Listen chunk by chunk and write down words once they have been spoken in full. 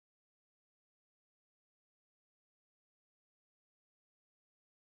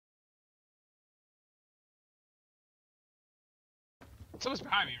Someone's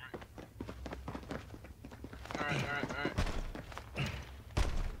behind me, right? Alright.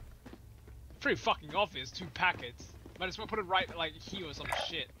 Pretty fucking obvious, 2 packets. Might as well put it right like here or some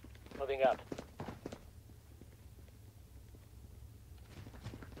shit. Moving up.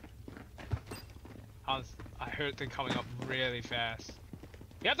 I heard them coming up really fast.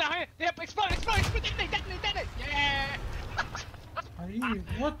 Yep, explode, detonate! Yeah! Are you?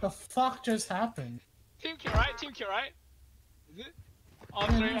 What the fuck just happened? Team kill, right? Is it? Oh,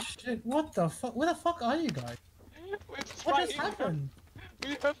 Man, shit, what the fuck? Where the fuck are you guys? What just happened?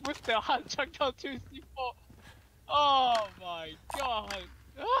 We have with the hot chucked out 2C4. Oh my god.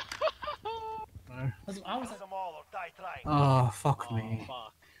 I was like, oh, fuck me.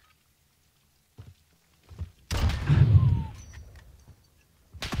 Fuck.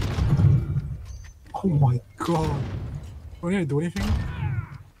 Oh my god. We're gonna do anything?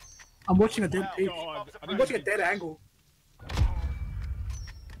 I'm watching a dead page. I'm watching a dead angle.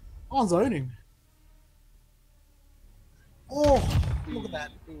 Oh, I'm zoning. Oh, look at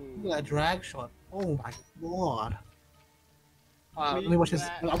that. Look at that drag shot. Oh my god. Let me watch this.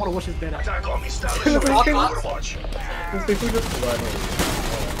 I want to watch this dead angle. Attack on me, establish a fucking Overwatch.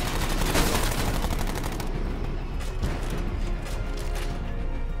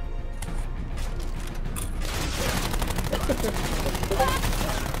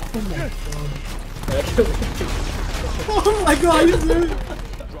 Oh my god, you zoom.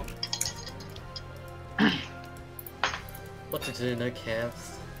 What to do? No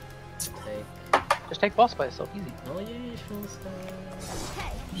camps. Take. Just take boss by yourself, easy. Oh yeah, sure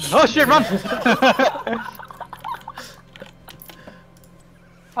stuff. Oh shit, run!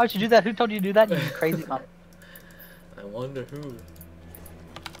 How'd you do that? Who told you to do that, you crazy man? I wonder who.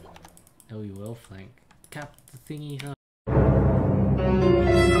 Oh, you will flank. Cap the thingy up.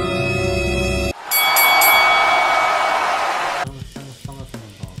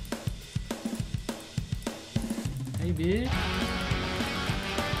 Hey, bitch.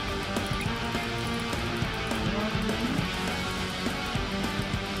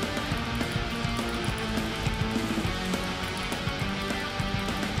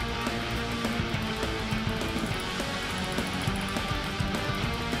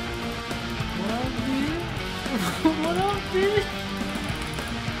 What up, bitch?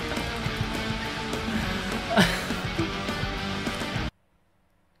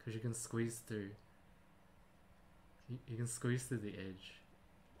 Because you can squeeze through. You can squeeze through the edge.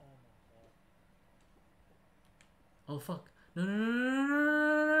 Oh fuck. No.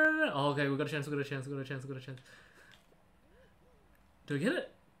 Oh, okay, we got a chance. Do I get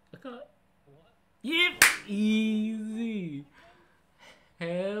it? I can't. Yep! Easy!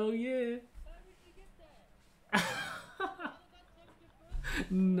 Hell yeah!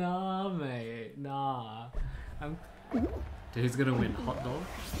 Nah, mate. Nah. Dude, who's gonna win? Hot dog?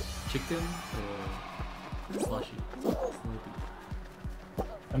 Chicken? Or slushy? Snoopy?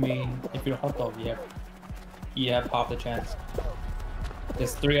 I mean, if you're a hot dog, you have half the chance.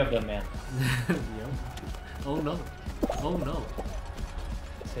 There's 3 of them, man. Yep. Oh no. Oh no.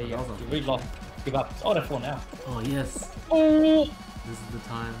 So you really lost. Give up. Oh, they're 4 now. Oh yes. Oh! This is the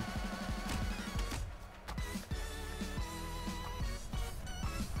time.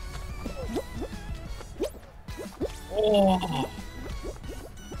 Oh!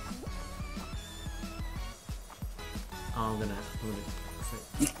 I'm gonna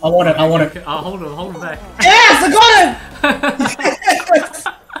say. I want it. Okay, hold him back. Yes, I got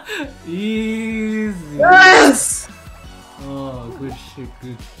it! Easy. Yes! Oh, good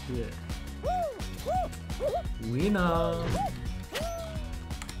shit. Winner.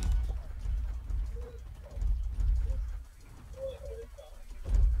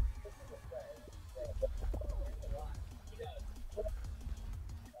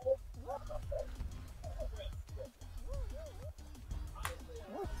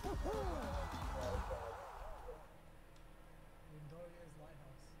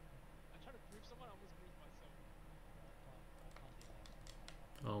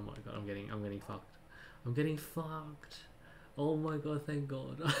 Oh my god, I'm getting fucked. I'm getting fucked. Oh my god, thank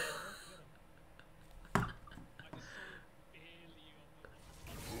god. I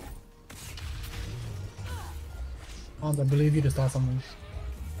don't believe you to start something.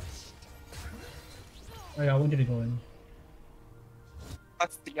 Oh yeah, I want you to go in.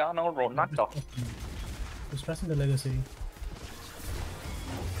 Cristiano Ronaldo. We're stressing the legacy.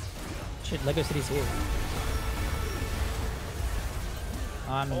 Shit, Lego City's here.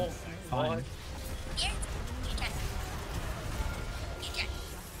 I'm fine.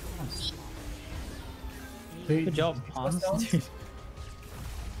 Good job, Hans.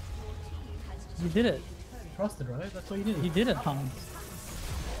 You did it. Trusted, right? That's what you did. You did it, Hans.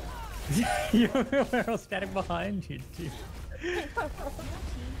 You were standing behind you, too.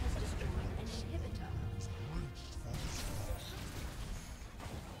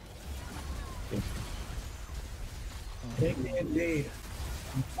 Take me indeed.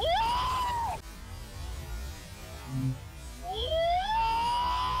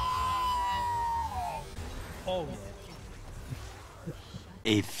 Oh,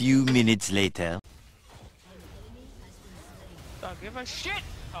 A few minutes later. Don't give a shit!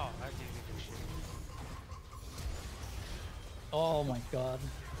 Oh, I do give a shit. oh my god.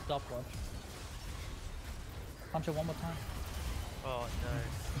 Stopwatch. Punch it one more time. Oh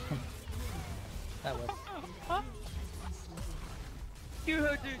no. That works. You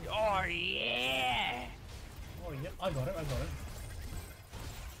heard it! Oh yeah! Oh yeah, I got it.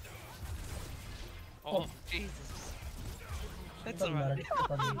 Oh, Jesus. That's Doesn't alright.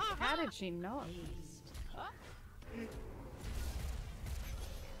 matter. How did she know?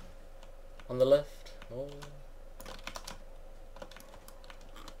 On the left. Oh.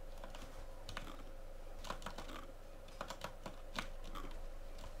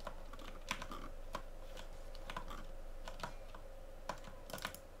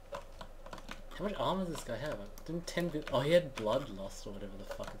 How much armor does this guy have? Didn't 10 bit. Oh, he had blood lost or whatever the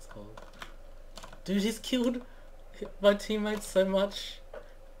fuck it's called. Dude, he's killed my teammates so much.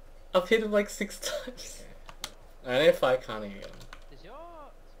 I've hit him like 6 times. I need to fight Connie again. Does your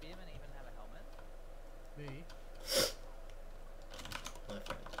spearman even have a helmet? Me? My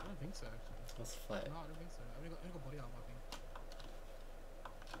friend. I don't think so. Actually. Let's fight. No, I don't think so. I only got body armor, I think.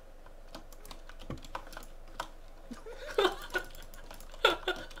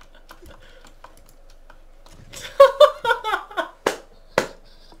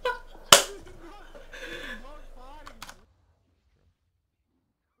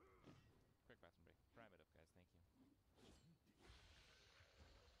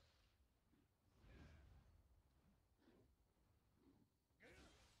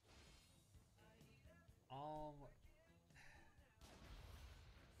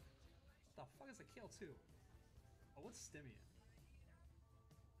 The fuck is a kill too? Oh, what's Stimming?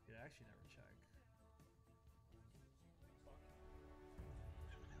 Yeah, I actually never check.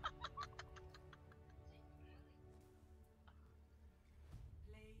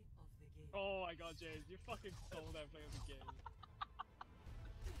 Oh my god, James, you fucking stole that play of the game.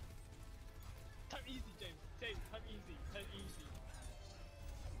 Time easy, James. James, time easy. Time easy.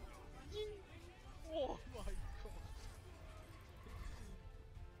 Oh my god.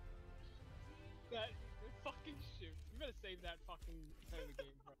 That fucking shoot. You better save that fucking play of the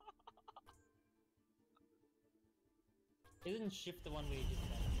game, bro. Isn't shift the one way you did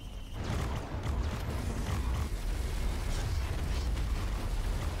that?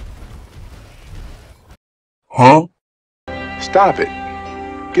 Huh? Stop it.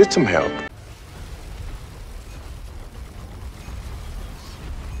 Get some help.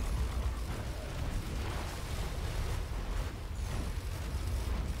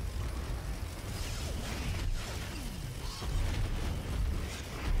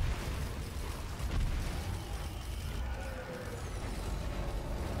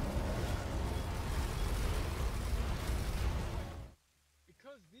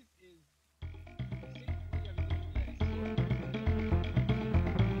 Because this is behind you, to your left.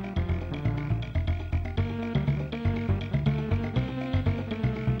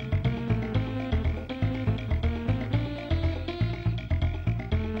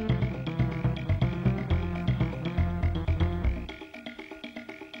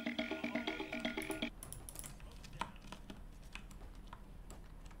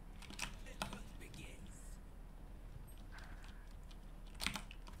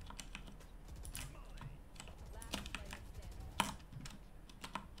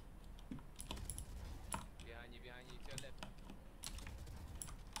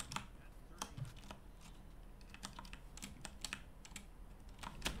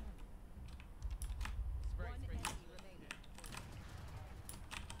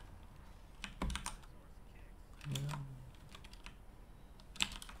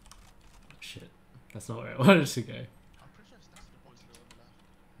 Shit. That's not where I wanted to go. I'm pretty sure it's next to the boys on the left.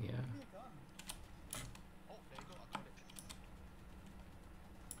 Yeah. Oh, there you go, I got it.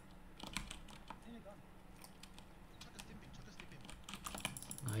 Hey, gun. Chuck a stim in.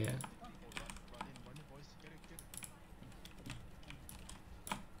 Oh yeah. Run in, boys. Get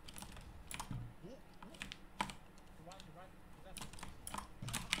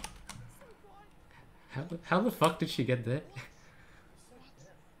it. How the fuck did she get there?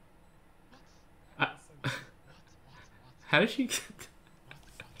 How did she get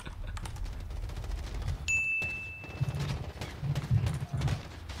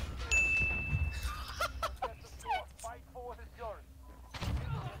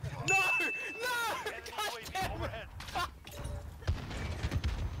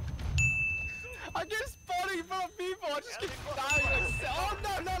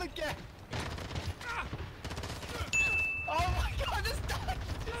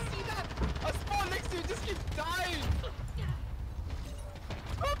keep dying.